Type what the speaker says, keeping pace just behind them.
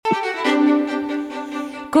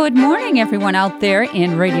Good morning, everyone out there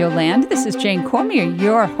in Radio Land. This is Jane Cormier,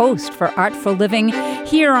 your host for Artful Living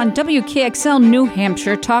here on WKXL New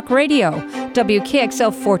Hampshire Talk Radio.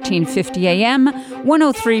 WKXL 1450 AM,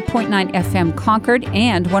 103.9 FM Concord,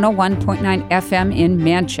 and 101.9 FM in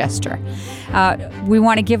Manchester. We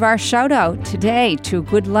want to give our shout out today to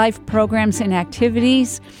Good Life Programs and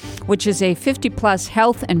Activities, which is a 50-plus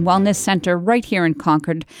health and wellness center right here in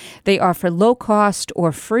Concord. They offer low-cost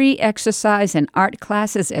or free exercise and art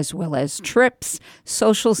classes, as well as trips,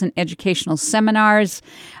 socials, and educational seminars.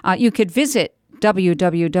 You could visit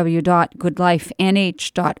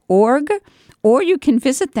www.goodlifenh.org, or you can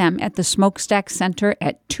visit them at the Smokestack Center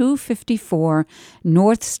at 254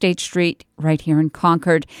 North State Street right here in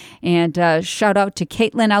Concord. And shout out to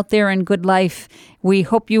Caitlin out there in Good Life. We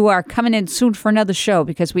hope you are coming in soon for another show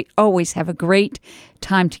because we always have a great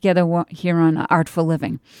time together here on Artful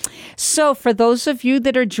Living. So for those of you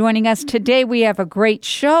that are joining us today, we have a great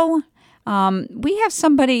show. We have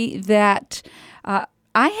somebody that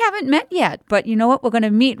I haven't met yet, but you know what? We're going to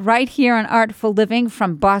meet right here on Artful Living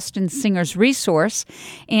from Boston Singers Resource.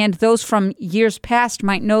 And those from years past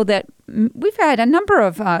might know that we've had a number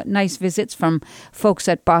of nice visits from folks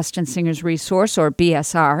at Boston Singers Resource, or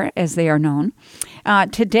BSR, as they are known.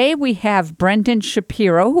 Today we have Brendon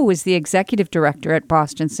Shapiro, who is the Executive Director at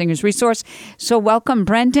Boston Singers Resource. So welcome,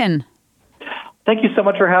 Brendon. Thank you so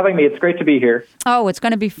much for having me. It's great to be here. Oh, it's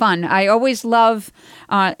going to be fun. I always love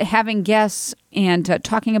having guests and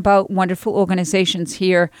talking about wonderful organizations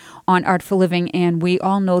here on Artful Living, and we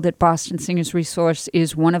all know that Boston Singers Resource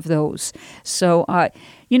is one of those. So,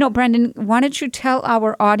 Brendon, why don't you tell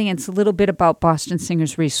our audience a little bit about Boston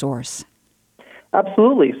Singers Resource?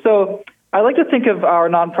 Absolutely. So I like to think of our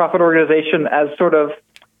nonprofit organization as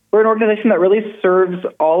we're an organization that really serves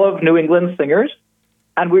all of New England singers.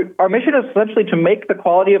 And our mission is essentially to make the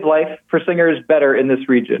quality of life for singers better in this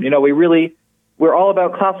region. We're all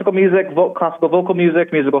about classical music, classical vocal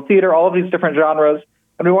music, musical theater, all of these different genres.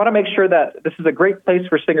 And we want to make sure that this is a great place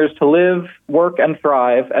for singers to live, work, and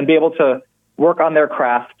thrive, and be able to work on their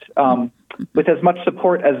craft with as much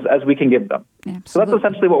support as we can give them. Absolutely. So that's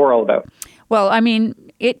essentially what we're all about. Well, I mean,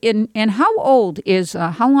 and how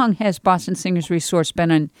long has Boston Singers Resource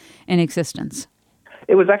been in existence?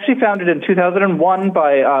 It was actually founded in 2001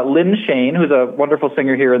 by Lynn Shane, who's a wonderful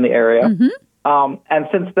singer here in the area. Mm-hmm. And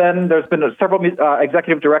since then, there's been several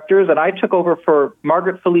executive directors, and I took over for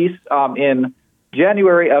Margaret Felice in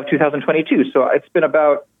January of 2022. So it's been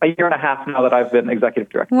about a year and a half now that I've been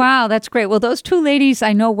executive director. Wow, that's great. Well, those two ladies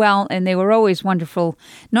I know well, and they were always wonderful,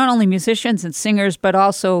 not only musicians and singers, but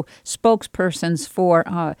also spokespersons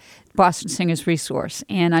for Boston Singers Resource,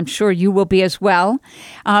 and I'm sure you will be as well.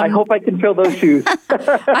 I hope I can fill those shoes.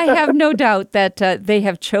 I have no doubt that they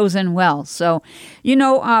have chosen well. So,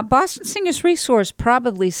 Boston Singers Resource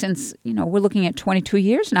probably since, we're looking at 22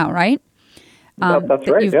 years now, right? That's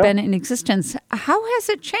right. You've been in existence. How has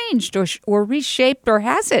it changed or reshaped, or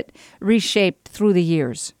has it reshaped through the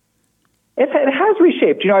years? It has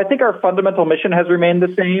reshaped. I think our fundamental mission has remained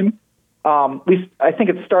the same. I think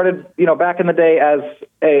it started, back in the day as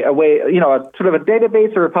a way, a sort of a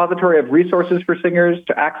database or repository of resources for singers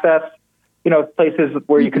to access, places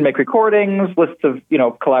where you can make recordings, lists of,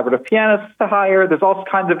 collaborative pianists to hire. There's all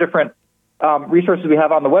kinds of different resources we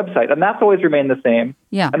have on the website, and that's always remained the same.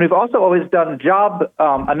 Yeah. And we've also always done job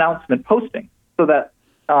announcement posting so that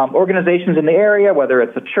organizations in the area, whether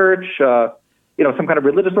it's a church, some kind of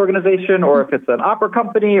religious organization, or if it's an opera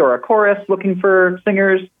company or a chorus looking for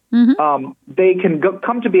singers, mm-hmm. They can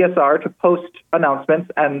come to BSR to post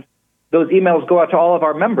announcents, and those emails go out to all of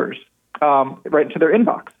our members right into their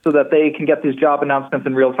inbox so that they can get these job announcements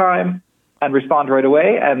in real time and respond right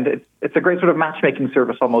away. And it's a great sort of matchmaking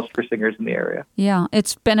service almost for singers in the area. Yeah,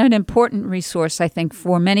 it's been an important resource, I think,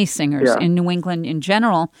 for many singers in New England in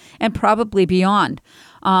general and probably beyond.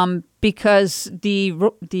 Because the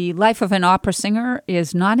life of an opera singer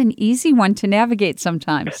is not an easy one to navigate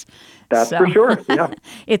sometimes. That's for sure. Yeah,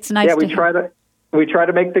 it's nice. Yeah, we try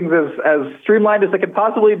to make things as streamlined as they can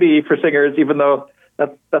possibly be for singers, even though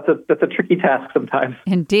that's a tricky task sometimes.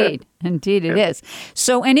 Indeed it is.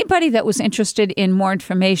 So anybody that was interested in more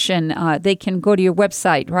information, they can go to your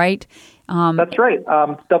website, right? That's right.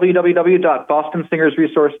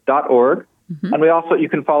 www.bostonsingersresource.org. Mm-hmm. And you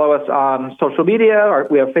can follow us on social media.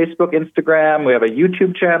 We have Facebook, Instagram, we have a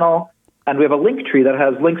YouTube channel, and we have a link tree that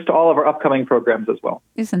has links to all of our upcoming programs as well.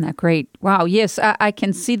 Isn't that great? Wow, yes, I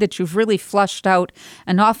can see that you've really flushed out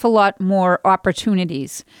an awful lot more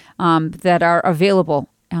opportunities that are available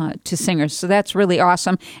to singers. So that's really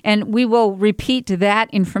awesome. And we will repeat that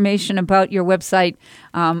information about your website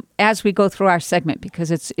as we go through our segment,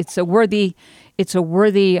 because it's a worthy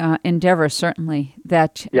endeavor, certainly,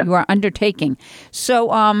 that you are undertaking.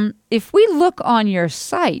 So if we look on your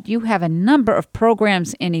site, you have a number of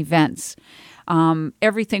programs and events,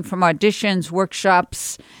 everything from auditions,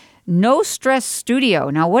 workshops, No Stress Studio.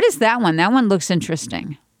 Now, what is that one? That one looks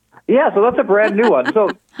interesting. Yeah, so that's a brand new one. So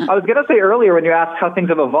I was going to say earlier when you asked how things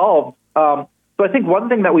have evolved, so I think one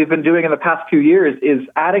thing that we've been doing in the past few years is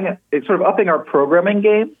upping our programming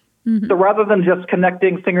game. Mm-hmm. So rather than just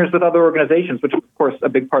connecting singers with other organizations, which is, of course, a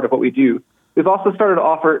big part of what we do, we've also started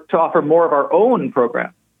to offer more of our own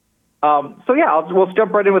programs. We'll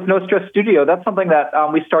jump right in with No Stress Studio. That's something that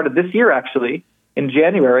we started this year, actually, in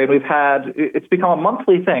January, and it's become a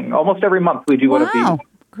monthly thing. Almost every month we do one of these.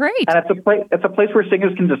 Great. And it's a place where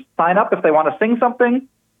singers can just sign up if they want to sing something.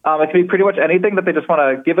 It can be pretty much anything that they just want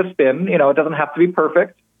to give a spin. You know, it doesn't have to be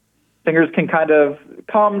perfect. Singers can kind of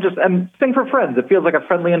come and sing for friends. It feels like a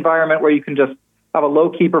friendly environment where you can just have a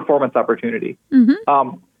low-key performance opportunity.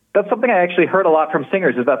 Mm-hmm. That's something I actually heard a lot from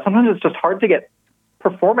singers, is that sometimes it's just hard to get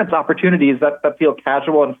performance opportunities that feel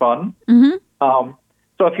casual and fun. Mm-hmm.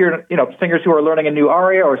 So if you're, singers who are learning a new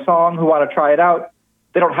aria or song who want to try it out,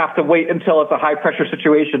 they don't have to wait until it's a high-pressure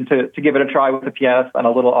situation to give it a try with a pianist and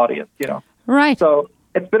a little audience, Right. So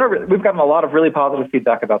it's been we've gotten a lot of really positive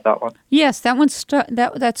feedback about that one. Yes, that one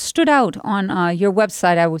that stood out on your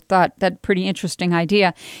website. I thought that pretty interesting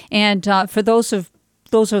idea. And for those of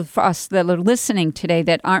us that are listening today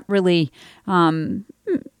that aren't really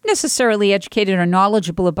necessarily educated or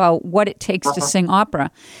knowledgeable about what it takes to sing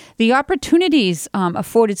opera, the opportunities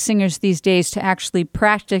afforded singers these days to actually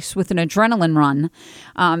practice with an adrenaline run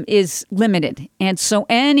is limited. And so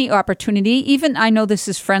any opportunity, even I know this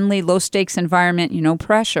is friendly, low stakes environment, no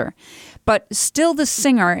pressure, but still the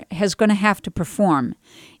singer is going to have to perform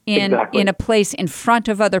in a place in front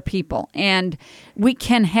of other people. And we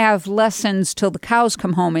can have lessons till the cows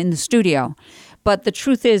come home in the studio. But the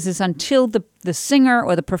truth is until the singer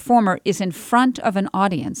or the performer is in front of an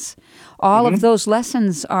audience, all of those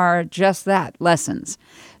lessons are just that, lessons.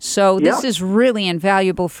 So this is really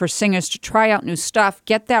invaluable for singers to try out new stuff,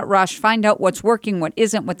 get that rush, find out what's working, what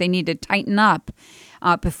isn't, what they need to tighten up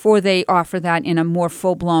before they offer that in a more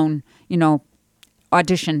full-blown,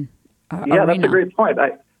 audition arena. That's a great point.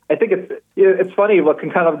 I think it's funny what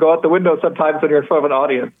can kind of go out the window sometimes when you're in front of an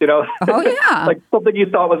audience, Oh, yeah. Like something you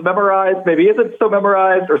thought was memorized maybe isn't so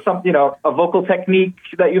memorized, or some, a vocal technique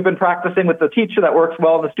that you've been practicing with the teacher that works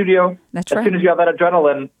well in the studio. That's right. As soon as you have that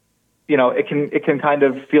adrenaline, it can kind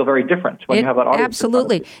of feel very different when you have that audience.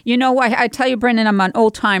 Absolutely. I tell you, Brendon, I'm an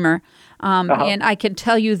old-timer, and I can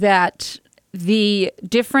tell you that the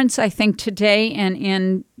difference, I think, today and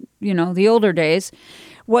in, the older days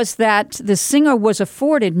was that the singer was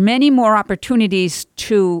afforded many more opportunities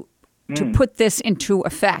to put this into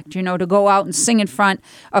effect, to go out and sing in front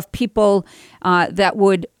of people that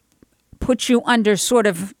would put you under sort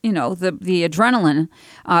of, the adrenaline,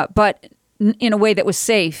 but in a way that was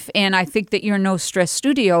safe. And I think that your No Stress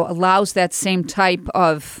Studio allows that same type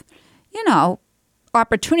of,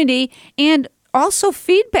 opportunity and also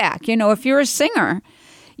feedback. If you're a singer,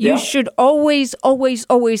 you should always, always,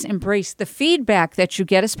 always embrace the feedback that you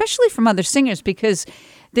get, especially from other singers, because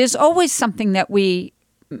there's always something that we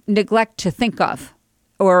neglect to think of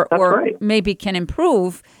or maybe can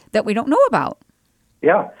improve that we don't know about.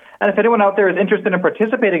 Yeah. And if anyone out there is interested in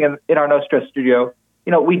participating in our No Stress Studio,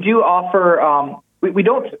 we do offer, we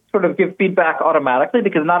don't sort of give feedback automatically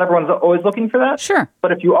because not everyone's always looking for that. Sure.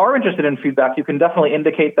 But if you are interested in feedback, you can definitely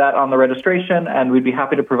indicate that on the registration, and we'd be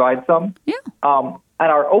happy to provide some. Yeah. And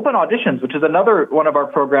our open auditions, which is another one of our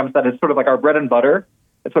programs that is sort of like our bread and butter.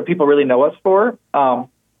 It's what people really know us for.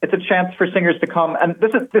 It's a chance for singers to come, and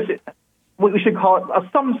this is we should call it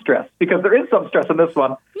some stress, because there is some stress in this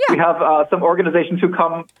one. Yeah. We have some organizations who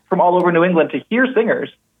come from all over New England to hear singers,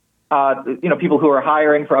 people who are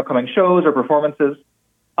hiring for upcoming shows or performances.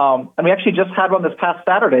 And we actually just had one this past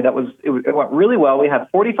Saturday it went really well. We had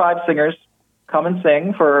 45 singers come and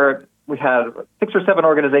sing we had 6 or 7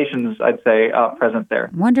 organizations, I'd say, present there.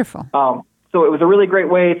 Wonderful. So it was a really great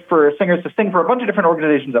way for singers to sing for a bunch of different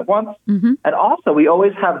organizations at once. Mm-hmm. And also, we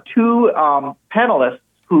always have 2 panelists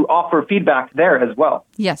who offer feedback there as well.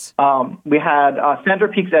 Yes. We had Sandra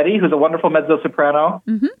Peaks-Eddy, who's a wonderful mezzo-soprano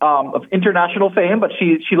of international fame, but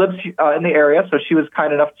she lives in the area, so she was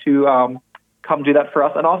kind enough to come do that for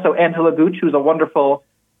us. And also Angela Gooch, who's a wonderful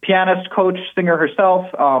pianist, coach, singer herself.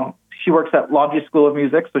 She works at Laundry School of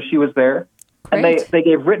Music, so she was there. Great. And they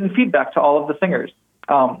gave written feedback to all of the singers.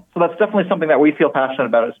 So that's definitely something that we feel passionate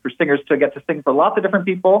about, is for singers to get to sing for lots of different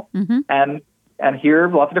people and hear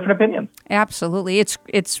lots of different opinions. Absolutely.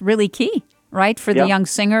 It's really key, right, for the young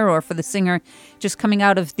singer or for the singer just coming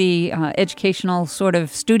out of the educational sort of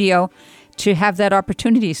studio to have that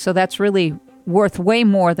opportunity. So that's really worth way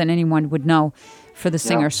more than anyone would know for the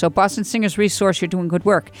singer. So Boston Singers Resource, you're doing good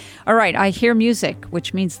work. All right, I hear music,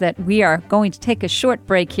 which means that we are going to take a short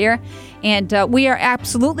break here. And we are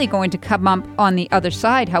absolutely going to come up on the other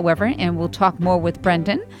side, however, and we'll talk more with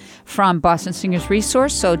Brendon from Boston Singers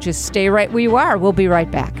Resource. So just stay right where you are. We'll be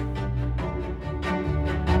right back.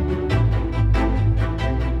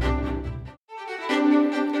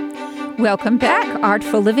 Welcome back.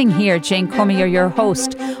 Artful Living here. Jane Cormier, your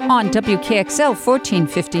host on WKXL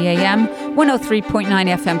 1450 AM, 103.9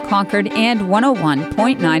 FM Concord, and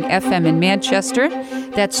 101.9 FM in Manchester.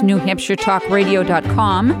 That's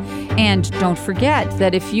NewHampshireTalkRadio.com. And don't forget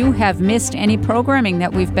that if you have missed any programming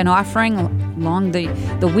that we've been offering along the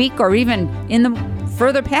week or even in the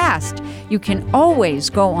further past, you can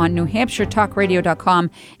always go on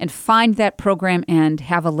NewHampshireTalkRadio.com and find that program and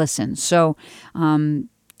have a listen. So,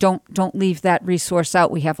 Don't leave that resource out.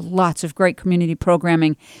 We have lots of great community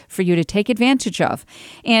programming for you to take advantage of.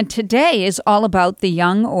 And today is all about the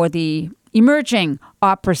young or the emerging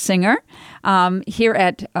opera singer. Here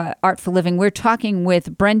at Artful Living, we're talking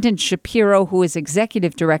with Brendon Shapiro, who is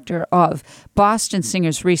Executive Director of Boston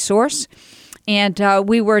Singers Resource. And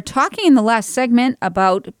we were talking in the last segment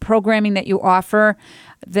about programming that you offer,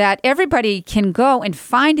 that everybody can go and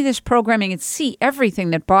find this programming and see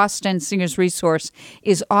everything that Boston Singers Resource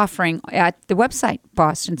is offering at the website,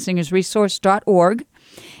 bostonsingersresource.org.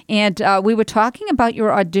 And we were talking about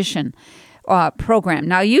your audition program.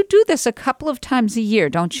 Now, you do this a couple of times a year,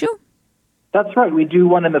 don't you? That's right. We do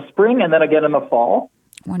one in the spring and then again in the fall.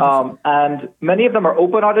 And many of them are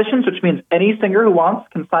open auditions, which means any singer who wants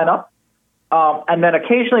can sign up. And then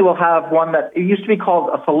occasionally we'll have one that it used to be called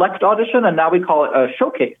a select audition, and now we call it a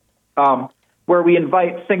showcase, where we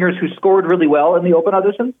invite singers who scored really well in the open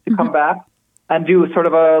auditions to come back and do sort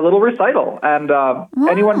of a little recital. And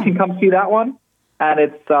anyone can come see that one. And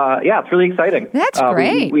it's really exciting. That's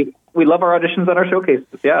great. We love our auditions and our showcases,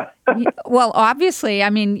 Well, obviously, I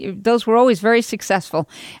mean, those were always very successful.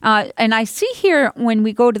 And I see here when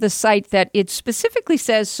we go to the site that it specifically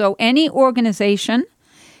says, so any organization,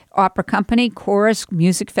 opera company, chorus,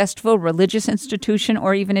 music festival, religious institution,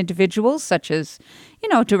 or even individuals such as,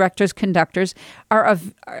 directors, conductors,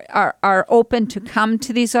 are open to come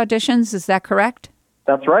to these auditions. Is that correct?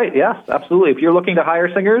 That's right. Yes, absolutely. If you're looking to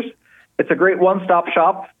hire singers, it's a great one-stop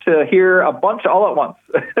shop to hear a bunch all at once.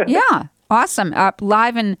 Yeah, awesome.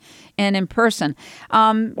 Live and in person.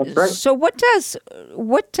 That's right. So what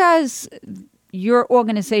does your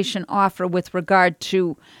organization offer with regard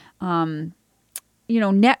to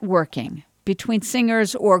networking between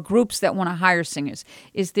singers or groups that want to hire singers?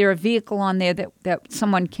 Is there a vehicle on there that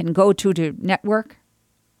someone can go to network?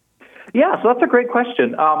 Yeah, so that's a great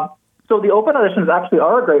question. So the open auditions actually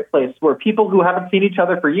are a great place where people who haven't seen each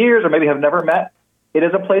other for years or maybe have never met, it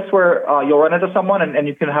is a place where you'll run into someone and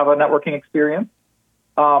you can have a networking experience.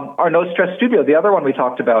 Our No Stress Studio, the other one we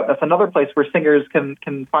talked about, that's another place where singers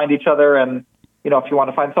can find each other, and if you want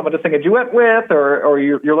to find someone to sing a duet with, or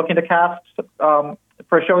you're looking to cast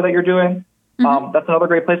for a show that you're doing, that's another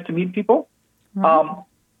great place to meet people. Right.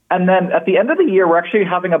 And then at the end of the year, we're actually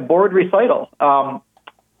having a board recital.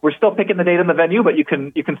 We're still picking the date and the venue, but you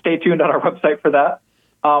can stay tuned on our website for that.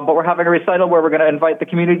 But we're having a recital where we're going to invite the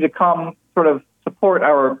community to come sort of support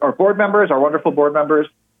our board members, our wonderful board members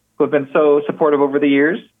who have been so supportive over the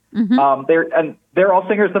years. They're all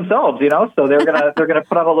singers themselves, so they're gonna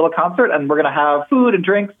put on a little concert, and we're gonna have food and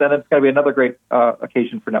drinks, and it's gonna be another great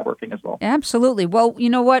occasion for networking as well. Absolutely. Well, you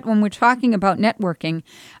know what? When we're talking about networking,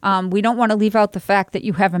 we don't want to leave out the fact that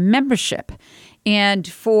you have a membership. And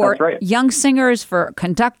for young singers, for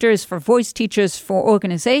conductors, for voice teachers, for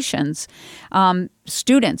organizations,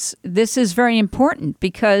 students, this is very important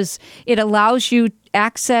because it allows you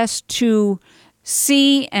access to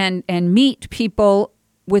see and meet people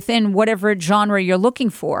within whatever genre you're looking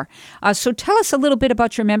for. So tell us a little bit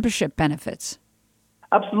about your membership benefits.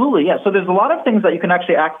 Absolutely, yeah. So there's a lot of things that you can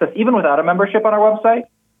actually access even without a membership on our website.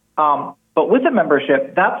 But with a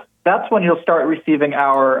membership, that's when you'll start receiving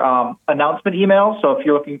our announcement emails. So if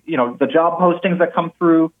you're looking, the job postings that come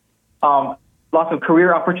through, lots of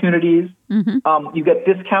career opportunities. You get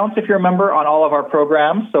discounts if you're a member on all of our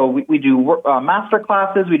programs. So we do master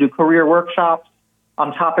classes, we do career workshops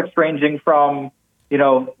on topics ranging from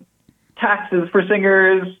taxes for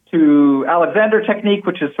singers to Alexander technique,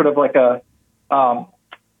 which is sort of like a, talking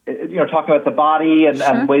about the body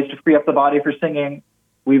and ways to free up the body for singing.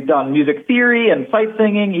 We've done music theory and sight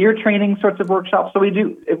singing, ear training sorts of workshops. So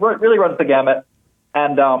it really runs the gamut.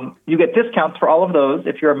 And you get discounts for all of those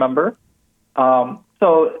if you're a member.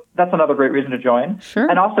 So that's another great reason to join. Sure.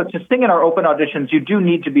 And also to sing in our open auditions, you do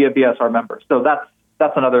need to be a BSR member. So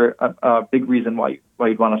that's another big reason why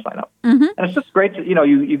you'd want to sign up. Mm-hmm. And it's just great to,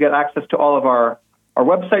 you get access to all of our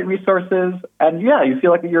website resources. And you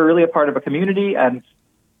feel like you're really a part of a community, and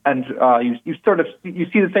you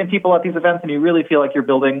see the same people at these events, and you really feel like you're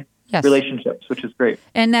building relationships, which is great.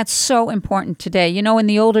 And that's so important today. In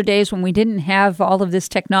the older days when we didn't have all of this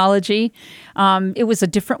technology, it was a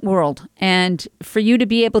different world. And for you to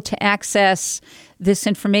be able to access this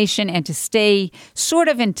information and to stay sort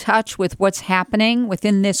of in touch with what's happening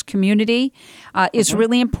within this community is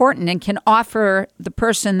really important, and can offer the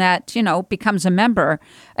person that, becomes a member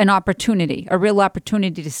a real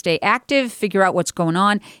opportunity to stay active, figure out what's going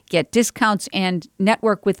on, get discounts, and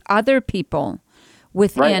network with other people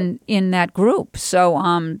within in that group. So,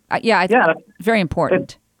 I think very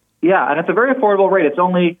important. And it's a very affordable rate. It's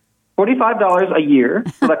only $45 a year,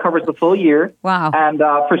 so that covers the full year. Wow. And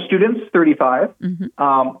for students, $35.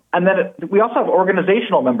 Mm-hmm. And then we also have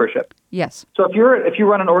organizational membership. Yes. So if you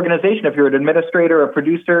run an organization, if you're an administrator, a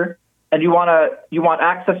producer, and you want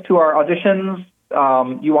access to our auditions,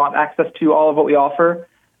 you want access to all of what we offer.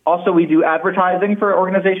 Also, we do advertising for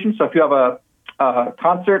organizations. So if you have a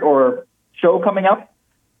concert or show coming up,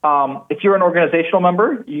 if you're an organizational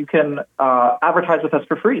member, you can advertise with us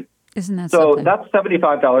for free. Isn't that so? Something? That's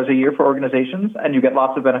 $75 a year for organizations, and you get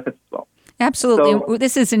lots of benefits as well. Absolutely. So,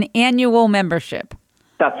 this is an annual membership.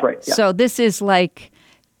 That's right. Yeah. So this is like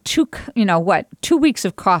 2 weeks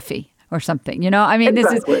of coffee or something.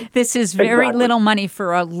 Exactly. This is very little money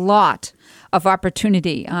for a lot of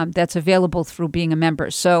opportunity that's available through being a member.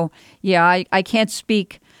 So I can't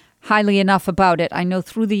speak highly enough about it. I know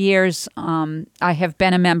through the years I have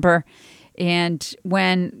been a member, and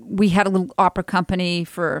when we had a little opera company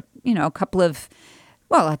for a couple of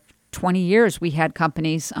 20 years, we had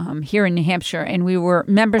companies here in New Hampshire, and we were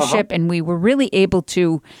membership, and we were really able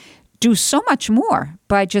to do so much more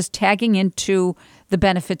by just tagging into the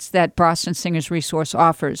benefits that Boston Singers Resource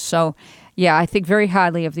offers. So I think very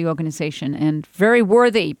highly of the organization, and very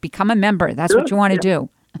worthy. Become a member. That's what you want to do.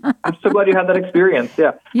 I'm so glad you had that experience.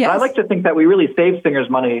 Yeah. Yes. And I like to think that we really save singers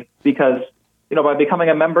money because, by becoming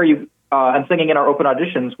a member and singing in our open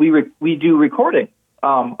auditions, we do recording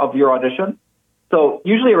of your audition. So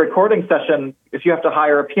usually a recording session, if you have to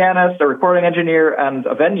hire a pianist, a recording engineer, and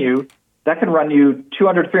a venue, that can run you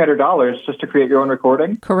 $200, $300 just to create your own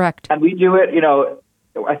recording. Correct. And we do it,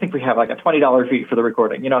 I think we have like a $20 fee for the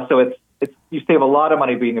recording, so it's you save a lot of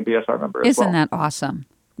money being a BSR member as well. Isn't that awesome?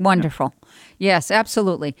 Wonderful. Yes,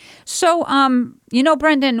 absolutely. So,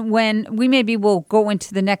 Brendon, when we'll go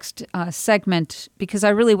into the next segment, because I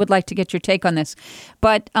really would like to get your take on this.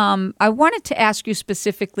 But I wanted to ask you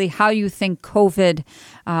specifically how you think COVID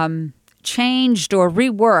changed or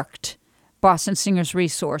reworked Boston Singers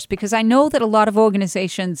Resource, because I know that a lot of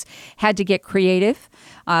organizations had to get creative.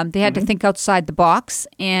 They had to think outside the box,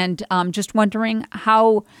 and just wondering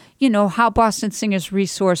how Boston Singers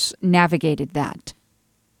Resource navigated that.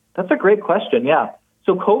 That's a great question, yeah.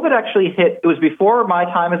 So COVID actually hit, it was before my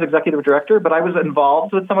time as executive director, but I was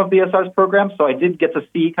involved with some of BSR's programs, so I did get to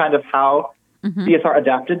see kind of how BSR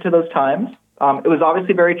adapted to those times. It was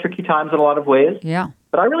obviously very tricky times in a lot of ways. Yeah.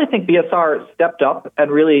 But I really think BSR stepped up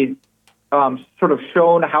and really sort of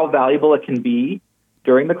shown how valuable it can be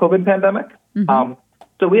during the COVID pandemic.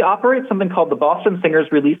 So we operate something called the Boston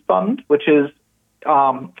Singers Relief Fund, which is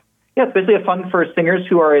it's basically a fund for singers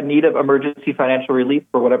who are in need of emergency financial relief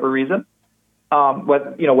for whatever reason.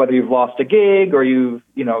 Whether you've lost a gig or you've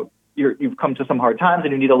come to some hard times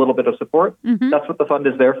and you need a little bit of support. That's what the fund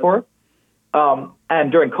is there for.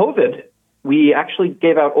 And during COVID, we actually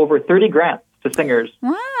gave out over 30 grants to singers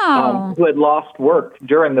who had lost work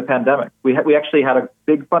during the pandemic. We actually had a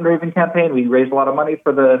big fundraising campaign. We raised a lot of money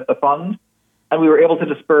for the fund, and we were able to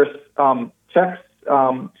disperse checks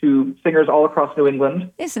to singers all across New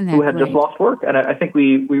England who had just lost work. And I think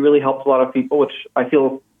we really helped a lot of people, which I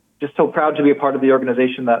feel just so proud to be a part of the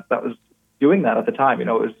organization that was doing that at the time. It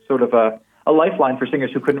was sort of a lifeline for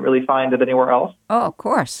singers who couldn't really find it anywhere else. Oh, of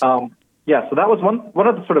course. So that was one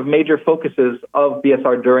of the sort of major focuses of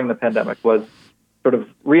BSR during the pandemic, was sort of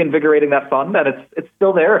reinvigorating that fund. And it's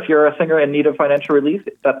still there. If you're a singer in need of financial relief,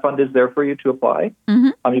 that fund is there for you to apply.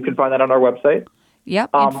 You can find that on our website.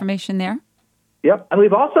 Yep, information there. Yep. And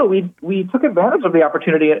we've also, we took advantage of the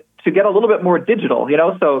opportunity to get a little bit more digital,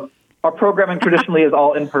 so our programming traditionally is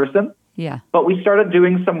all in person. Yeah. But we started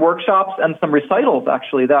doing some workshops and some recitals,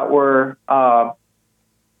 actually, that were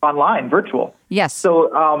online, virtual. Yes. So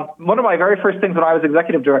one of my very first things when I was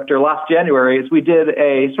executive director last January is we did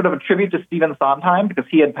a sort of a tribute to Stephen Sondheim because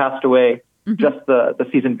he had passed away just the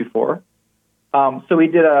season before. So we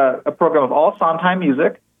did a program of all Sondheim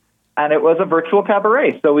music, and it was a virtual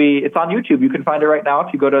cabaret. So it's on YouTube. You can find it right now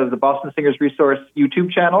if you go to the Boston Singers Resource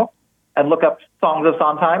YouTube channel and look up songs of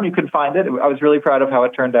Sondheim. You can find it. I was really proud of how it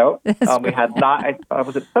turned out. We had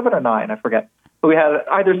was it 7 or 9? I forget. But we had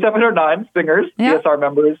either 7 or 9 singers, BSR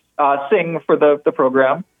members, sing for the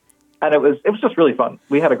program. And it was just really fun.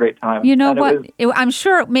 We had a great time. You know what? I'm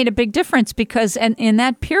sure it made a big difference because in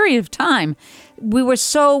that period of time, we were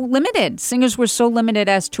so limited. Singers were so limited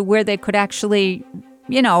as to where they could actually,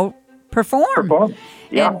 perform.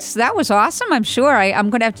 Yeah. And so that was awesome. I'm sure. I'm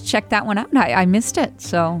going to have to check that one out. I missed it.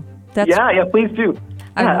 So that's... Yeah, please do.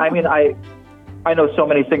 I mean, I know so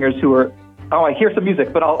many singers who are... Oh, I hear some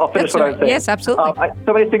music, but I'll finish what I was saying. Yes, absolutely.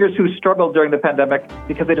 So many singers who struggled during the pandemic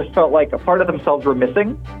because they just felt like a part of themselves were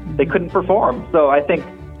missing. They couldn't perform. So I think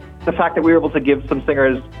the fact that we were able to give some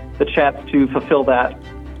singers the chance to fulfill that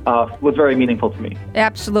was very meaningful to me.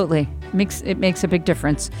 Absolutely. It makes a big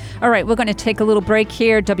difference. All right, we're going to take a little break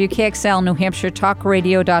here. WKXL, New Hampshire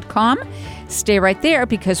TalkRadio.com. Stay right there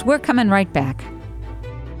because we're coming right back.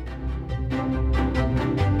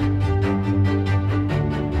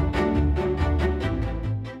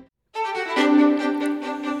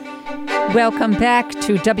 Welcome back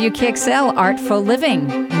to WKXL Artful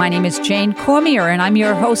Living. My name is Jane Cormier, and I'm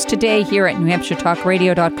your host today here at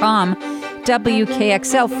NewHampshireTalkRadio.com,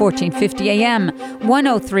 WKXL 1450 AM,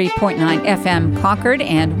 103.9 FM Concord,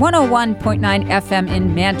 and 101.9 FM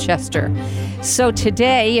in Manchester. So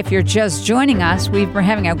today, if you're just joining us, we've been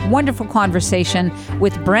having a wonderful conversation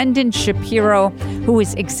with Brendon Shapiro, who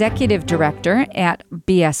is Executive Director at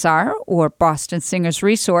BSR, or Boston Singers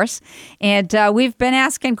Resource. And we've been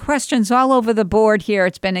asking questions all over the board here.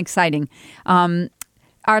 It's been exciting.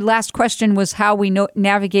 Our last question was how you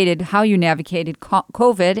navigated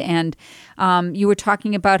COVID, and you were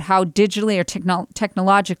talking about how digitally or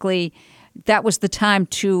technologically that was the time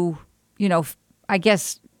to, I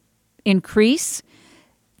guess, increase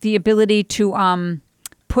the ability to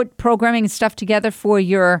put programming and stuff together for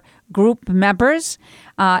your group members,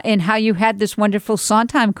 and how you had this wonderful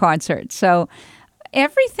Sondheim concert. So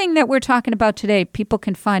everything that we're talking about today, people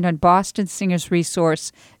can find on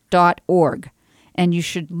bostonsingersresource.org. And you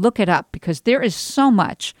should look it up because there is so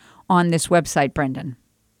much on this website, Brendon.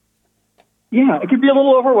 Yeah, it can be a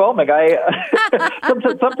little overwhelming.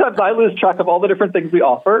 Sometimes I lose track of all the different things we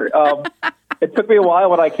offer. It took me a while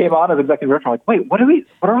when I came on as executive director. I'm like, wait, what are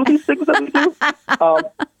all these things that we do?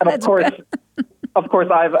 And of course,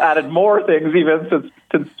 I've added more things even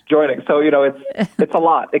since joining. So it's a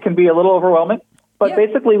lot. It can be a little overwhelming, but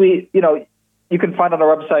basically you can find on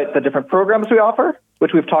our website the different programs we offer,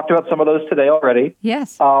 which we've talked about some of those today already.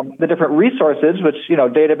 Yes. The different resources, which,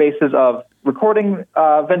 databases of recording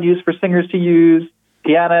venues for singers to use,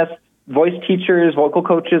 pianists, voice teachers, vocal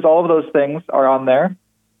coaches, all of those things are on there,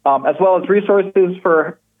 as well as resources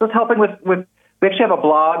for just helping with we actually have a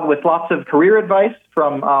blog with lots of career advice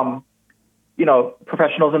from,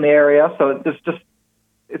 professionals in the area. So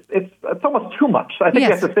it's almost too much. I think you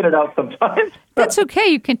have to thin it out sometimes. That's okay.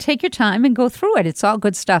 You can take your time and go through it. It's all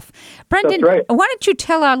good stuff. Brendon, why don't you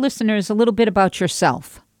tell our listeners a little bit about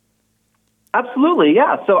yourself? Absolutely,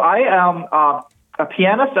 yeah. So I am a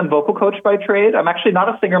pianist and vocal coach by trade. I'm actually not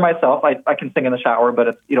a singer myself. I can sing in the shower,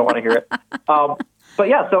 but you don't want to hear it. But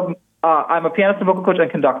yeah, so I'm a pianist and vocal coach and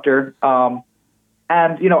conductor. And,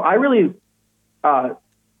 I really, how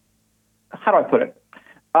do I put it?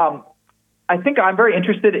 I think I'm very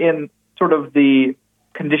interested in sort of the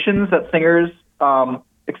conditions that singers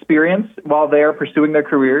experience while they're pursuing their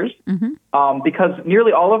careers, because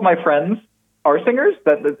nearly all of my friends are singers.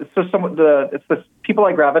 It's the people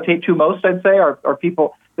I gravitate to most, I'd say, are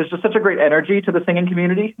people. There's just such a great energy to the singing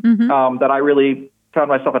community that I really found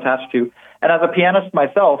myself attached to. And as a pianist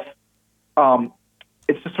myself,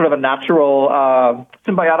 it's just sort of a natural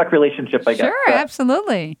symbiotic relationship, I guess. Sure,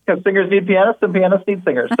 absolutely. Because singers need pianists and pianists need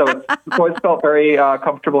singers. So it's always felt very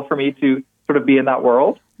comfortable for me to sort of be in that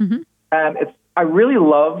world. And I really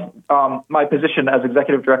love my position as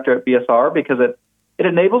executive director at BSR because it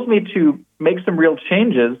enables me to make some real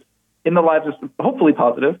changes in the lives of, hopefully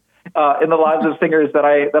positive, in the lives of singers that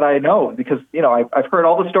I know. Because, I've heard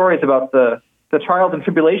all the stories about the trials and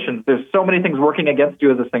tribulations. There's so many things working against you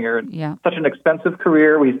as a singer. Such an expensive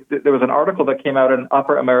career. There was an article that came out in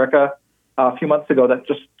Upper America a few months ago that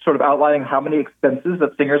just sort of outlining how many expenses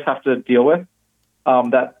that singers have to deal with.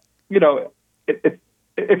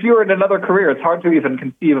 If you were in another career, it's hard to even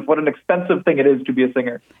conceive of what an expensive thing it is to be a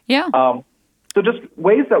singer. Yeah. So just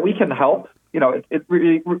ways that we can help. It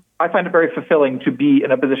really, I find it very fulfilling to be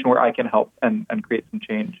in a position where I can help and create some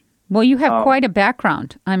change. Well, you have quite a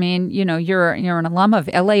background. I mean, you're an alum of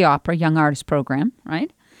LA Opera Young Artist Program,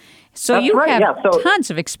 right? So you have tons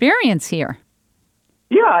of experience here.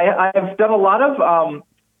 Yeah, I've done a lot of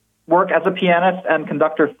work as a pianist and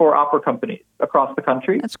conductor for opera companies across the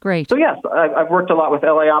country. That's great. So yes, I've worked a lot with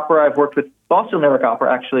LA Opera. I've worked with Boston Lyric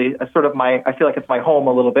Opera, actually. I feel like it's my home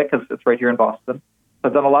a little bit because it's right here in Boston. So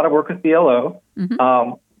I've done a lot of work with BLO.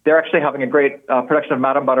 Mm-hmm. They're actually having a great production of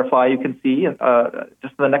Madame Butterfly you can see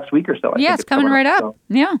just in the next week or so. Yeah, it's coming right up. So,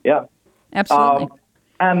 yeah. Absolutely.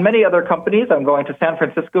 And many other companies. I'm going to San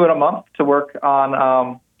Francisco in a month to work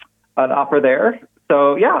on an opera there.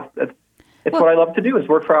 So yeah, it's what I love to do is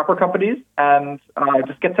work for opera companies and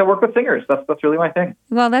just get to work with singers. That's really my thing.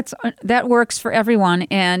 Well, that works for everyone,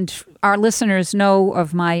 and our listeners know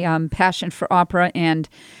of my passion for opera. And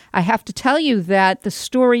I have to tell you that the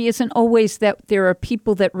story isn't always that there are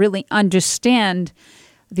people that really understand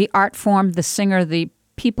the art form, the singer, the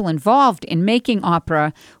people involved in making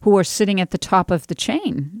opera who are sitting at the top of the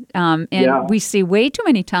chain. We see way too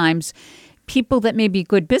many times people that may be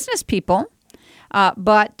good business people,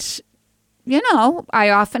 but I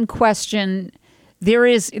often question there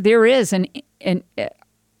is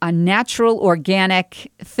a natural,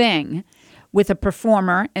 organic thing with a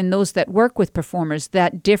performer and those that work with performers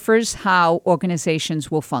that differs how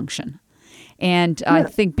organizations will function. And I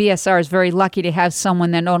think BSR is very lucky to have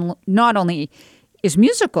someone that not only is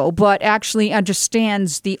musical, but actually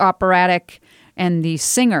understands the operatic and the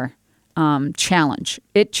singer challenge.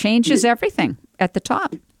 It changes everything at the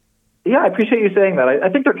top. Yeah, I appreciate you saying that. I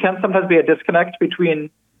think there can sometimes be a disconnect between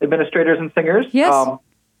administrators and singers. Yes.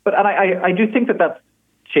 But I do think that that's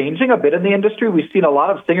changing a bit in the industry. We've seen a lot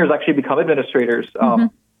of singers actually become administrators,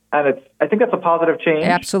 and I think that's a positive change.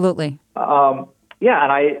 Absolutely. And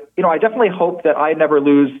I definitely hope that I never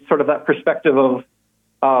lose sort of that perspective of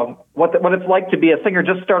what it's like to be a singer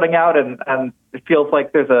just starting out, and it feels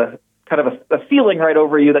like there's a kind of a ceiling right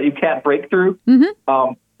over you that you can't break through.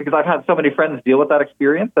 Mm-hmm. Because I've had so many friends deal with that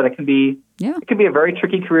experience that it can be a very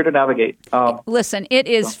tricky career to navigate. Listen, it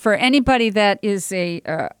is for anybody that is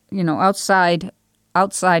outside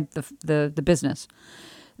the business.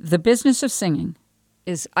 The business of singing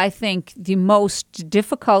is, I think, the most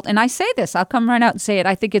difficult. And I say this, I'll come right out and say it.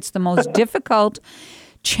 I think it's the most difficult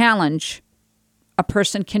challenge a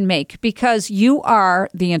person can make because you are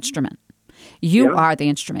the instrument. You are the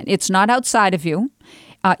instrument. It's not outside of you.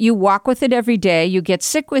 You walk with it every day. You get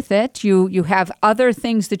sick with it. You have other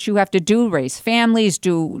things that you have to do, raise families,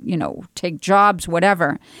 take jobs,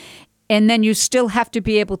 whatever. And then you still have to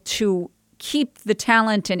be able to keep the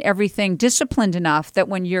talent and everything disciplined enough that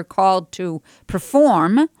when you're called to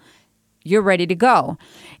perform, you're ready to go.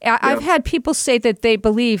 I've had people say that they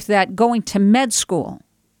believe that going to med school,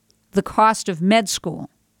 the cost of med school,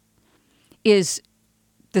 is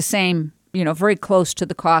the same, very close to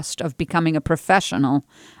the cost of becoming a professional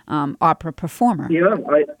opera performer. Yeah,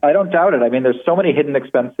 I don't doubt it. I mean, there's so many hidden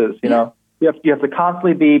expenses. You know, you have to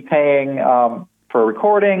constantly be paying for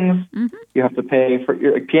recordings. Mm-hmm. You have to pay for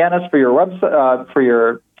your pianists, for your website, for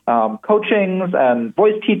your coachings and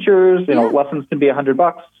voice teachers. Lessons can be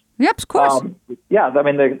 $100. Yep, of course. I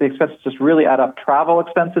mean, the expenses just really add up. Travel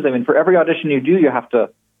expenses. I mean, for every audition you do, you have to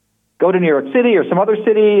go to New York City or some other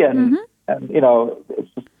city, and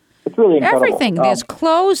it's really incredible. Everything. There's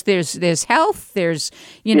clothes. There's health. There's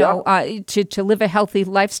to live a healthy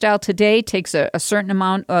lifestyle today takes a certain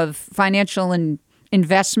amount of financial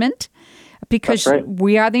investment. Because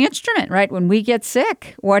we are the instrument, right? When we get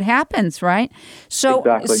sick, what happens, right? So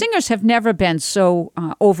singers have never been so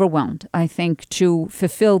overwhelmed, I think, to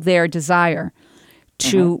fulfill their desire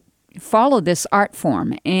to follow this art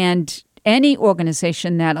form. And any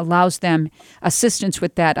organization that allows them assistance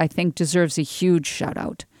with that, I think, deserves a huge shout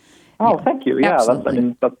out. Oh, thank you. Yeah,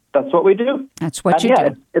 that's what we do. That's what you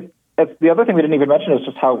do. It's the other thing we didn't even mention is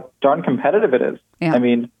just how darn competitive it is. Yeah. I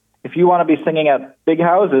mean, if you want to be singing at big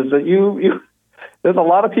houses, there's a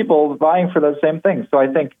lot of people vying for those same things. So I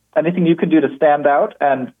think anything you can do to stand out,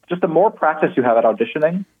 and just the more practice you have at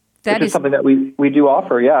auditioning, which is something that we do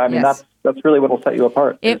offer. Yeah, I mean, that's really what will set you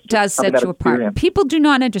apart. It does set you apart. People do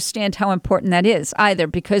not understand how important that is either,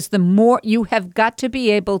 because the more you have got to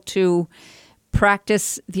be able to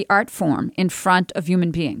practice the art form in front of human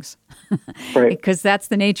beings. Right. Because that's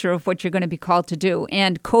the nature of what you're going to be called to do.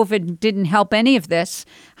 And COVID didn't help any of this.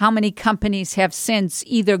 How many companies have since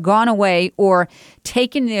either gone away or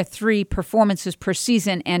taken their 3 performances per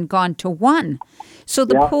season and gone to 1? So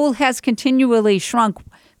the pool has continually shrunk,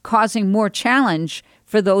 causing more challenge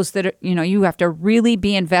for those that are, you have to really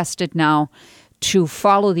be invested now to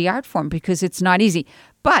follow the art form because it's not easy.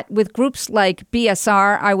 But with groups like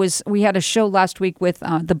BSR, we had a show last week with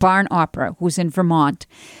the Barn Opera, who's in Vermont.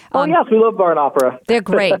 Yes, we love Barn Opera. They're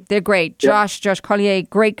great. They're great. Josh Collier,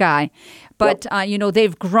 great guy. But,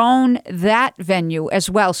 they've grown that venue as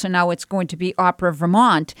well. So now it's going to be Opera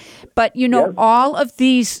Vermont. But, all of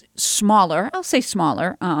these smaller,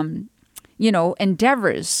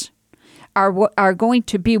 endeavors are going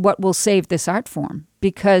to be what will save this art form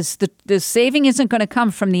because the saving isn't going to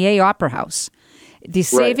come from the A Opera House. The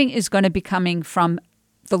saving is going to be coming from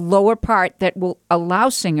the lower part that will allow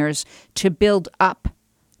singers to build up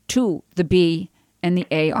to the B and the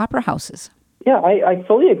A opera houses. Yeah, I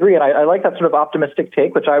fully agree, and I like that sort of optimistic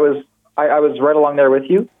take, which I was right along there with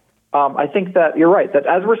you. I think that you're right, that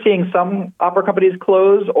as we're seeing some opera companies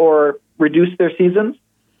close or reduce their seasons,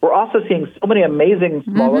 we're also seeing so many amazing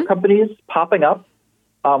smaller companies popping up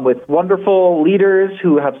with wonderful leaders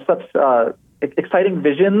who have such exciting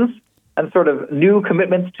visions and sort of new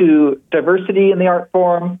commitments to diversity in the art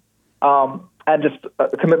form, and just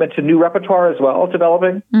a commitment to new repertoire as well,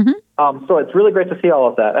 developing. So it's really great to see all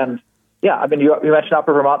of that. And yeah, I mean, you mentioned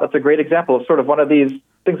Opera Vermont. That's a great example of sort of one of these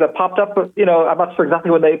things that popped up. I'm not sure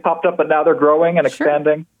exactly when they popped up, but now they're growing and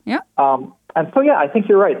expanding. Yeah. And so, yeah, I think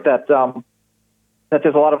you're right that that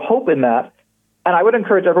there's a lot of hope in that. And I would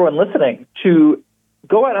encourage everyone listening to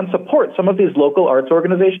go out and support some of these local arts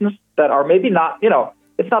organizations that are maybe not,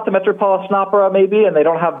 it's not the Metropolitan Opera maybe, and they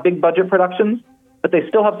don't have big budget productions, but they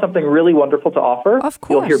still have something really wonderful to offer. Of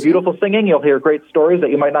course. You'll hear beautiful singing. You'll hear great stories that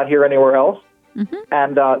you might not hear anywhere else.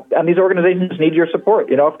 And these organizations need your support.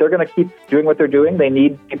 If they're going to keep doing what they're doing, they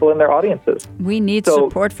need people in their audiences. We need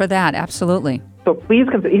support for that, absolutely. So please,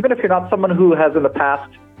 even if you're not someone who has in the past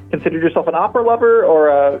considered yourself an opera lover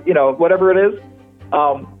or, whatever it is,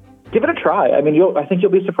 give it a try. I mean, I think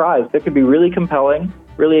you'll be surprised. It could be really compelling,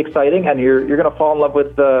 really exciting, and you're going to fall in love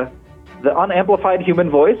with the unamplified human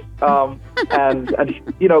voice. And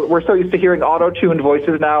we're so used to hearing auto-tuned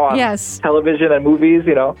voices now on television and movies,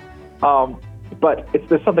 but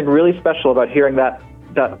there's something really special about hearing that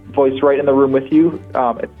voice right in the room with you.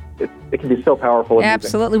 It can be so powerful. And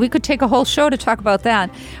absolutely. We could take a whole show to talk about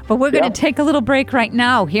that. But we're going to take a little break right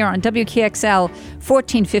now here on WKXL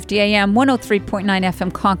 1450 AM, 103.9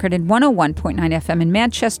 FM Concord, and 101.9 FM in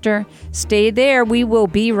Manchester. Stay there. We will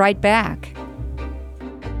be right back.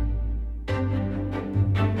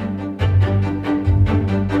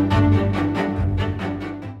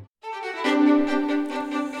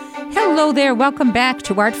 Hello there. Welcome back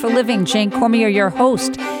to Artful Living. Jane Cormier, your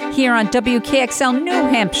host, here on WKXL New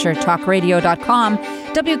Hampshire, talkradio.com,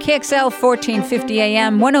 WKXL 1450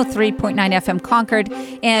 AM, 103.9 FM Concord,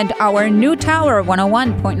 and our new tower,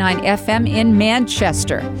 101.9 FM in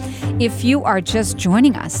Manchester. If you are just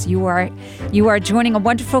joining us, you are joining a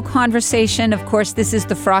wonderful conversation. Of course, this is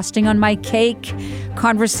the frosting on my cake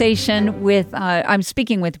conversation with, I'm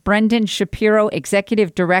speaking with Brendon Shapiro,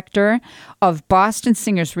 Executive Director of Boston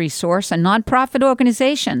Singers Resource, a nonprofit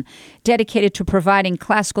organization dedicated to providing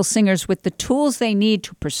classical singers with the tools they need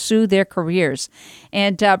to pursue their careers.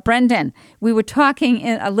 And Brendon, we were talking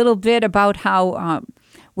a little bit about how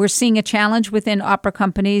we're seeing a challenge within opera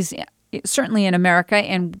companies, certainly in America,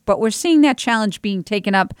 but we're seeing that challenge being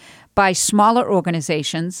taken up by smaller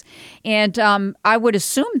organizations. And I would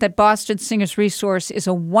assume that Boston Singers Resource is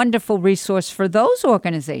a wonderful resource for those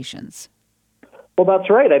organizations. Well, that's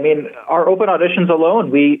right. I mean, our open auditions alone,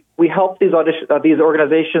 we help these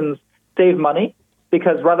organizations save money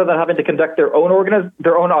because rather than having to conduct their own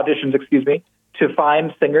auditions, to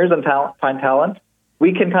find singers and find talent,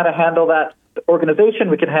 we can kind of handle that organization.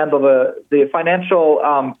 We can handle the financial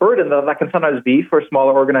burden that can sometimes be for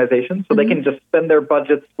smaller organizations, so they can just spend their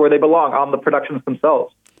budgets where they belong on the productions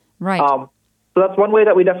themselves. Right. So that's one way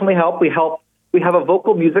that we definitely help. We have a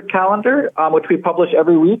vocal music calendar, which we publish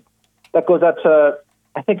every week. That goes out to,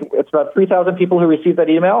 I think it's about 3,000 people who receive that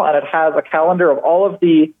email, and it has a calendar of all of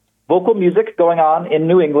the vocal music going on in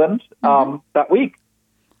New England that week.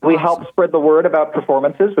 We help spread the word about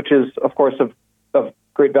performances, which is, of course, of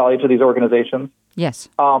great value to these organizations. Yes.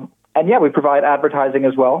 And we provide advertising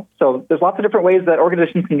as well. So there's lots of different ways that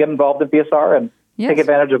organizations can get involved in BSR and take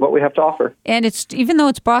advantage of what we have to offer. And even though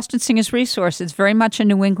it's Boston Singers Resource, it's very much a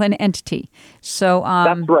New England entity. So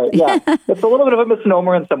that's right. Yeah, it's a little bit of a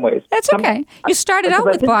misnomer in some ways. That's okay. You started out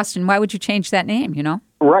with Boston. Why would you change that name?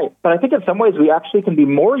 Right. But I think in some ways we actually can be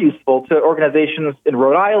more useful to organizations in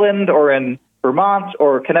Rhode Island or in Vermont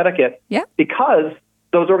or Connecticut. Yeah. Because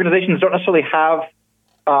those organizations don't necessarily have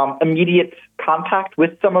immediate contact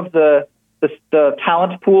with some of the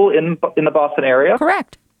talent pool in the Boston area.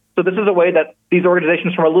 Correct. So this is a way that these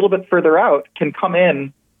organizations from a little bit further out can come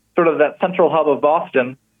in, sort of that central hub of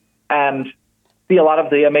Boston, and see a lot of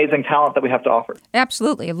the amazing talent that we have to offer.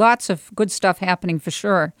 Absolutely. Lots of good stuff happening for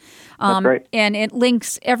sure. That's great. And it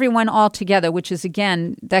links everyone all together, which is,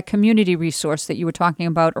 again, that community resource that you were talking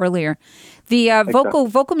about earlier. The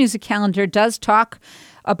vocal music calendar does talk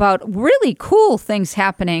about really cool things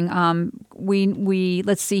happening. We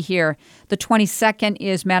let's see here. The 22nd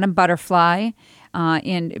is Madame Butterfly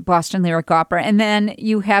in Boston Lyric Opera. And then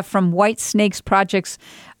you have from White Snake's projects,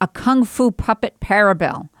 a Kung Fu puppet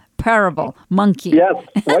parable monkey. Yes,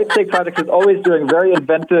 White Snake Project is always doing very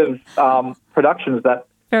inventive productions that,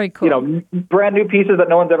 very cool, brand new pieces that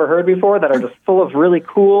no one's ever heard before that are just full of really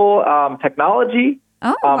cool technology.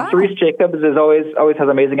 Oh, wow. Therese Jacobs is always has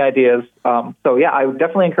amazing ideas. So yeah, I would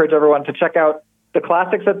definitely encourage everyone to check out the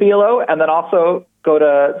classics at BLO, and then also go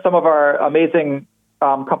to some of our amazing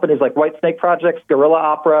companies like White Snake Projects, Guerrilla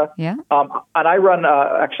Opera. Yeah. And I run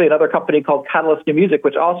actually another company called Catalyst New Music,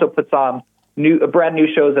 which also puts on brand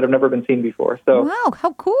new shows that have never been seen before. So wow,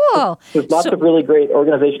 how cool. There's lots of really great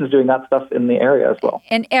organizations doing that stuff in the area as well.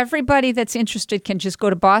 And everybody that's interested can just go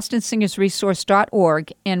to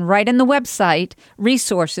bostonsingersresource.org, and right in the website,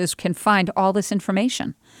 resources, can find all this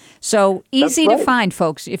information. So easy to find,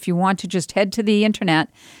 folks. If you want to just head to the internet,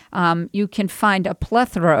 you can find a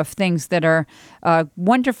plethora of things that are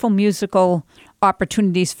wonderful musical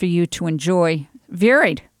opportunities for you to enjoy.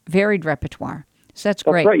 Varied repertoire. So that's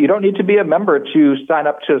great. That's right. You don't need to be a member to sign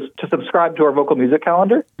up to subscribe to our vocal music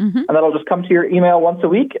calendar, and that'll just come to your email once a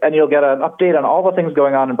week, and you'll get an update on all the things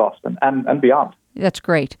going on in Boston and beyond. That's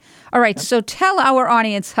great. All right, so tell our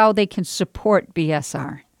audience how they can support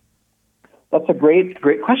BSR. That's a great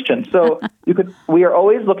question. So we are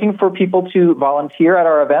always looking for people to volunteer at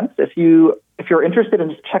our events. If you're interested in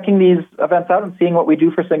just checking these events out and seeing what we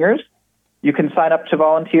do for singers, you can sign up to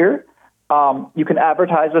volunteer. You can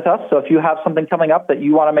advertise with us. So if you have something coming up that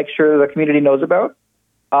you want to make sure the community knows about,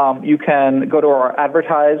 you can go to our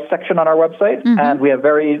advertise section on our website, and we have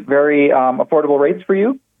very, very affordable rates for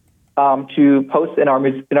you to post in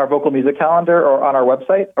our vocal music calendar or on our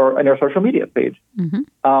website or in our social media page.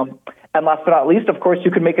 And last but not least, of course,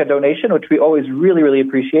 you can make a donation, which we always really, really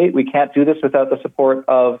appreciate. We can't do this without the support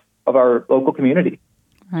of our local community.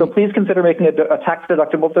 Right. So please consider making a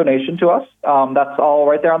tax-deductible donation to us. That's all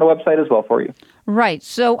right there on the website as well for you. Right.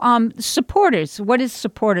 So supporters, what is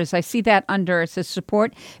supporters? I see that under, it says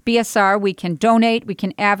support BSR. We can donate, we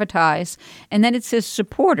can advertise, and then it says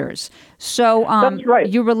supporters. So that's right.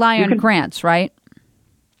 You rely on grants, right?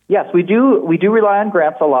 Yes, we do rely on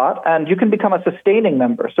grants a lot, and you can become a sustaining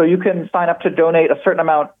member. So you can sign up to donate a certain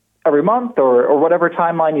amount every month or whatever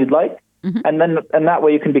timeline you'd like. And that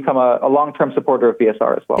way you can become a long-term supporter of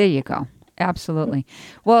BSR as well. There you go. Absolutely.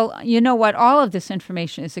 Well, you know what? All of this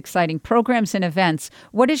information is exciting. Programs and events.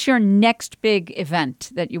 What is your next big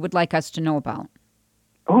event that you would like us to know about?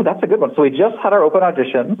 Oh, that's a good one. So we just had our open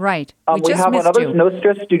auditions. Right. We have another No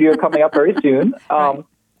Stress Studio coming up very soon. Right.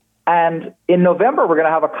 And in November, we're going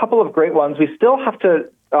to have a couple of great ones. We still have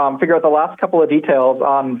to figure out the last couple of details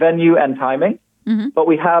on venue and timing. But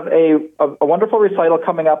we have a wonderful recital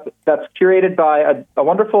coming up that's curated by a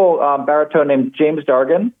wonderful baritone named James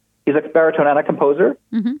Dargan. He's a baritone and a composer.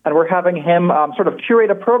 And we're having him sort of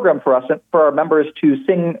curate a program for us, for our members to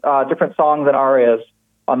sing different songs and arias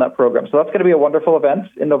on that program. So that's going to be a wonderful event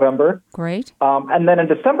in November. Great. And then in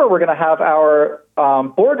December, we're going to have our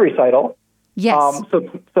board recital. Yes.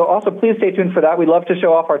 So also please stay tuned for that. We'd love to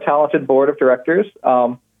show off our talented board of directors.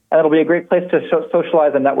 And it'll be a great place to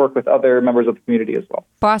socialize and network with other members of the community as well.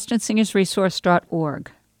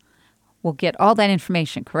 BostonSingersResource.org. We'll get all that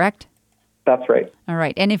information, correct? That's right. All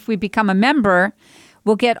right. And if we become a member,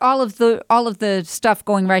 we'll get all of the stuff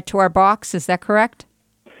going right to our box. Is that correct?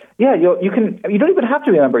 Yeah, you don't even have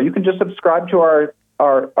to be a member. You can just subscribe to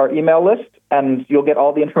our email list, and you'll get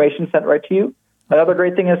all the information sent right to you. Another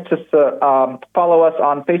great thing is to follow us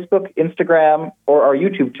on Facebook, Instagram, or our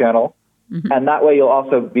YouTube channel. And that way you'll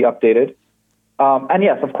also be updated. And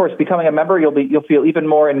yes, of course, becoming a member, you'll feel even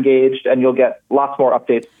more engaged, and you'll get lots more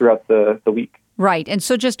updates throughout the week. Right. And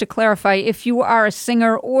so just to clarify, if you are a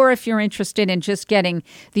singer or if you're interested in just getting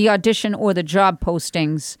the audition or the job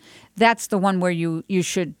postings, that's the one where you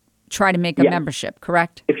should try to make a membership,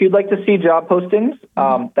 correct? If you'd like to see job postings,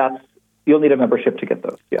 you'll need a membership to get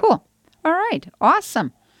those. Yeah. Cool. All right.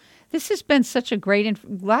 Awesome. This has been such a great,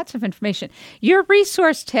 lots of information. Your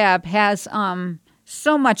resource tab has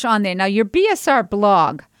so much on there. Now, your BSR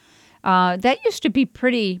blog, that used to be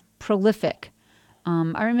pretty prolific.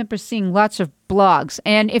 I remember seeing lots of blogs.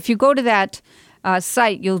 And if you go to that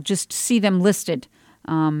site, you'll just see them listed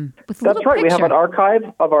with a That's little right. picture. We have an archive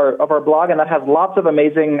of our blog, and that has lots of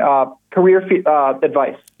amazing career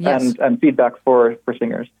advice and feedback for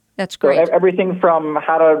singers. That's great. So everything from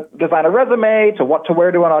how to design a resume to what to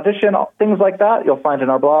wear to an audition, things like that, you'll find in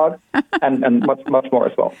our blog, and much more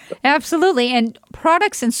as well. So. Absolutely. And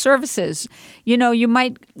products and services, you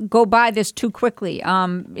might go by this too quickly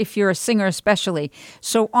if you're a singer especially.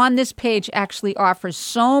 So on this page actually offers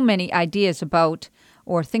so many ideas about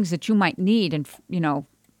or things that you might need and,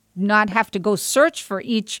 not have to go search for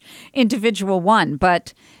each individual one,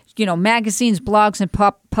 but magazines, blogs, and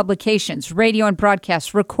publications, radio and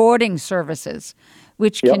broadcasts, recording services,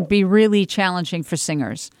 which can be really challenging for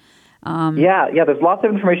singers. There's lots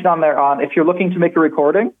of information on there. If you're looking to make a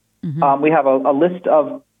recording, we have a list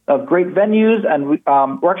of great venues, and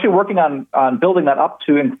we're actually working on building that up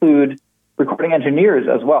to include recording engineers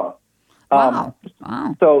as well. Wow.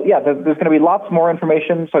 So, there's going to be lots more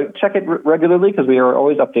information. So check it regularly because we are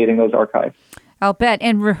always updating those archives. I'll bet.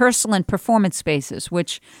 And rehearsal and performance spaces,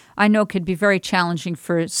 which I know could be very challenging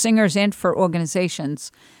for singers and for organizations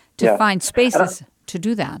to find spaces to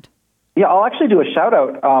do that. Yeah, I'll actually do a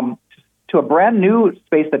shout-out to a brand-new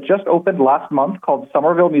space that just opened last month called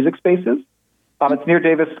Somerville Music Spaces. It's near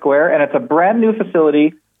Davis Square, and it's a brand-new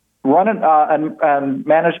facility run and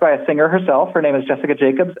managed by a singer herself. Her name is Jessica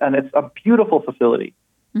Jacobs, and it's a beautiful facility.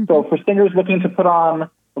 Mm-hmm. So for singers looking to put on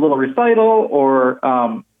a little recital or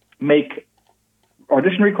make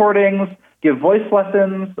audition recordings, give voice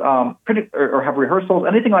lessons, or have rehearsals,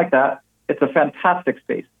 anything like that, it's a fantastic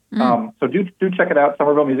space. So do check it out,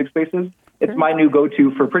 Somerville Music Spaces. It's my new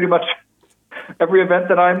go-to for pretty much every event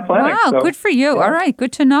that I'm planning. Wow, so, good for you. Yeah. All right,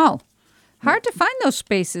 good to know. Hard to find those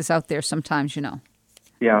spaces out there sometimes, Yeah,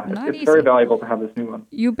 it's very valuable to have this new one.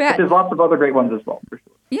 You bet. But there's lots of other great ones as well, for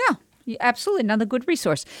sure. Yeah, absolutely. Another good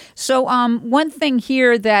resource. So one thing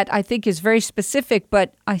here that I think is very specific,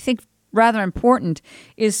 but I think rather important,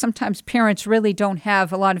 is sometimes parents really don't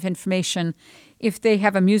have a lot of information if they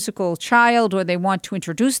have a musical child or they want to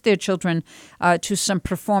introduce their children to some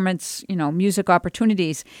performance, music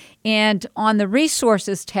opportunities. And on the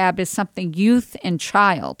resources tab is something youth and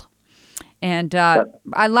child. And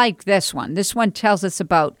I like this one. This one tells us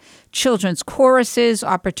about children's choruses,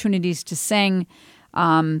 opportunities to sing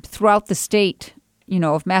throughout the state,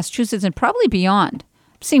 of Massachusetts and probably beyond.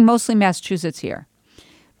 I'm seeing mostly Massachusetts here.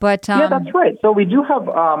 But that's right. So we do have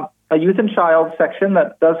a youth and child section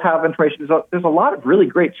that does have information. There's a lot of really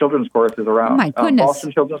great children's choruses around. Oh, my goodness.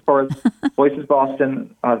 Boston Children's Chorus, Voices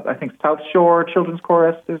Boston, I think South Shore Children's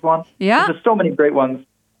Chorus, there's one. Yeah. There's just so many great ones.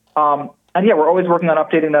 And we're always working on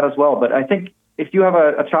updating that as well. But I think if you have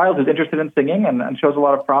a child who's interested in singing and shows a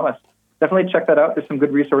lot of promise, definitely check that out. There's some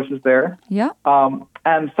good resources there. Yeah.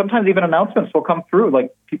 And sometimes even announcements will come through,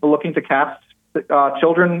 like people looking to cast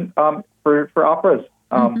children for operas.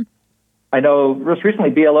 I know just recently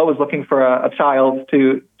BLO was looking for a child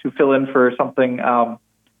to fill in for something. I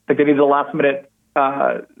think they needed a last minute.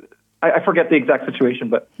 I forget the exact situation,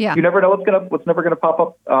 but you never know what's never gonna pop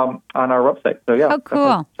up on our website. So oh,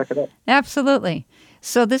 cool! Check it out. Absolutely.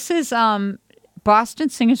 So this is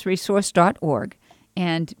BostonSingersResource.org,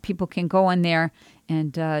 and people can go in there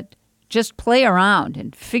and just play around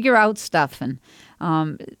and figure out stuff, and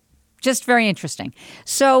just very interesting.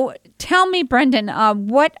 So tell me, Brendon,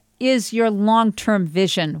 what is your long-term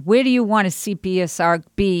vision? Where do you want to see BSR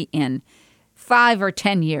be in 5 or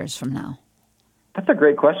 10 years from now? That's a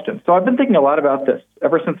great question. So I've been thinking a lot about this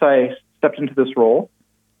ever since I stepped into this role.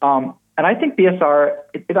 And I think BSR,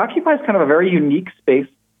 it occupies kind of a very unique space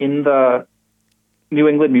in the New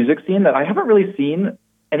England music scene that I haven't really seen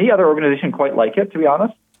any other organization quite like it, to be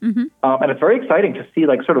honest. Mm-hmm. And it's very exciting to see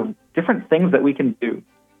sort of different things that we can do.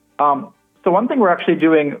 So one thing we're actually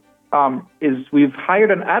doing is we've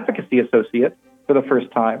hired an advocacy associate for the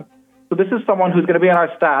first time. So this is someone who's going to be on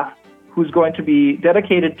our staff who's going to be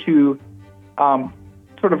dedicated to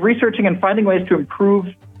sort of researching and finding ways to improve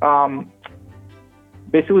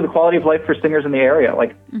basically the quality of life for singers in the area,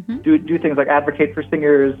 do things like advocate for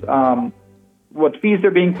singers, what fees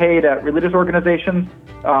they're being paid at religious organizations,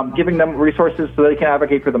 giving them resources so they can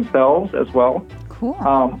advocate for themselves as well. Cool.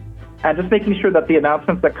 And just making sure that the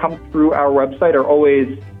announcements that come through our website are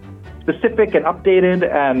always specific and updated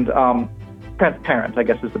and transparent, I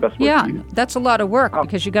guess is the best word to use. Yeah, that's a lot of work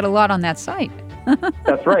because you got a lot on that site.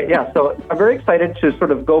 That's right, yeah. So I'm very excited to sort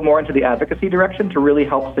of go more into the advocacy direction to really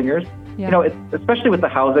help singers. Yeah. Especially with the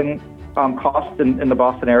housing costs in the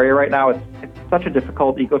Boston area right now, it's such a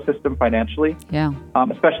difficult ecosystem financially. Yeah.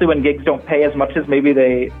 Especially when gigs don't pay as much as maybe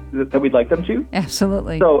that we'd like them to.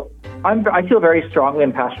 Absolutely. So I feel very strongly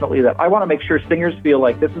and passionately that I want to make sure singers feel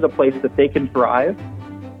like this is a place that they can thrive,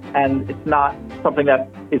 and it's not something that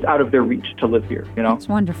is out of their reach to live here, you know? That's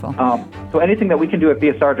wonderful. So anything that we can do at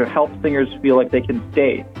BSR to help singers feel like they can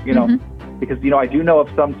stay, you know? Because, you know, I do know of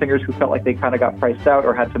some singers who felt like they kind of got priced out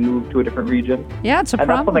or had to move to a different region. Yeah, it's a problem.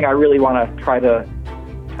 And that's something I really want to try to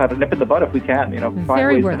nip in the bud if we can, you know, find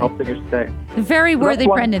ways to help singers stay. Very worthy,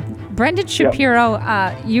 Brendon. Brendon Shapiro,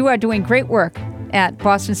 you are doing great work at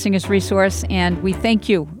Boston Singers Resource, and we thank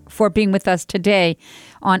you for being with us today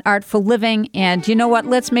on Artful Living. And you know what?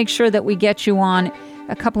 Let's make sure that we get you on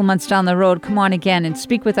a couple of months down the road. Come on again and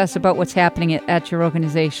speak with us about what's happening at your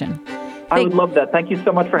organization. I would love that. Thank you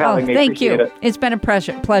so much for having me. Thank you. It. It's been a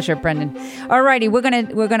pleasure, Brendon. All righty, we're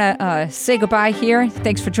gonna say goodbye here.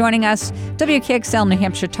 Thanks for joining us. WKXL New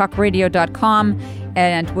Hampshire Talk Radio.com,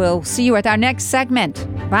 and we'll see you at our next segment.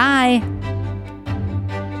 Bye.